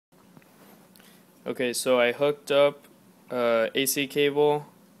Okay, so I hooked up AC cable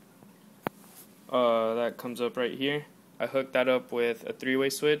that comes up right here. I hooked that up with a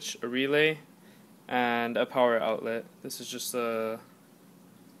three-way switch, a relay, and a power outlet. This is just a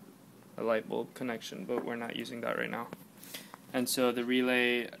light bulb connection, but we're not using that right now. And so the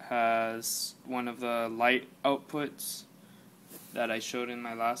relay has one of the light outputs that I showed in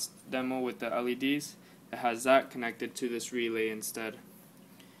my last demo with the LEDs. It has that connected to this relay instead.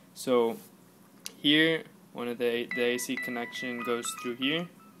 So here, one of the AC connection goes through here,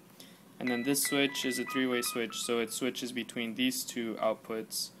 and then this switch is a three-way switch, so it switches between these two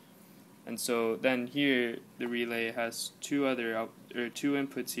outputs. And so then here the relay has two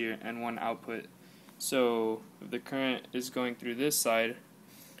inputs here and one output. So if the current is going through this side,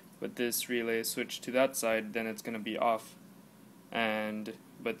 but this relay is switched to that side, then it's going to be off.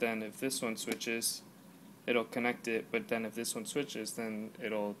 But then if this one switches, it'll connect it, but then if this one switches, then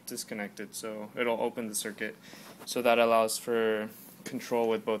it'll disconnect it, so it'll open the circuit. So that allows for control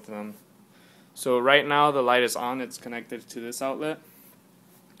with both of them. So right now the light is on, it's connected to this outlet.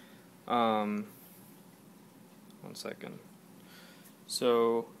 One second.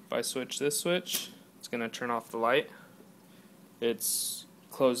 So if I switch this switch, it's going to turn off the light. It's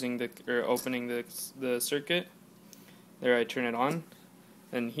closing opening the circuit. There, I turn it on.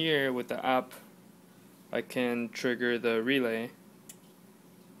 And here with the app, I can trigger the relay,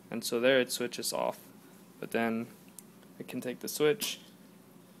 and so there it switches off. But then I can take the switch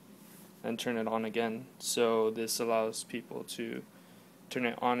and turn it on again. So this allows people to turn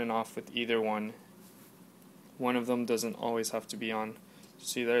it on and off with either one. One of them doesn't always have to be on.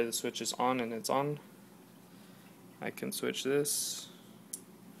 See there, the switch is on and it's on. I can switch this.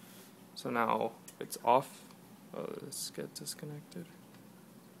 So now it's off. Oh, let's get disconnected.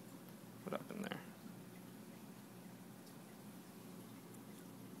 What happened there?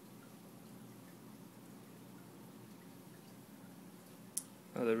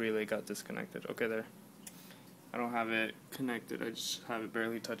 Oh, the relay got disconnected. Okay, there. I don't have it connected. I just have it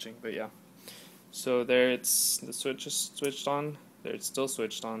barely touching, but yeah. So there, the switch is switched on. There, it's still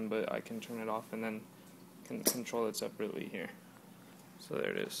switched on, but I can turn it off and then can control it separately here. So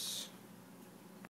there it is.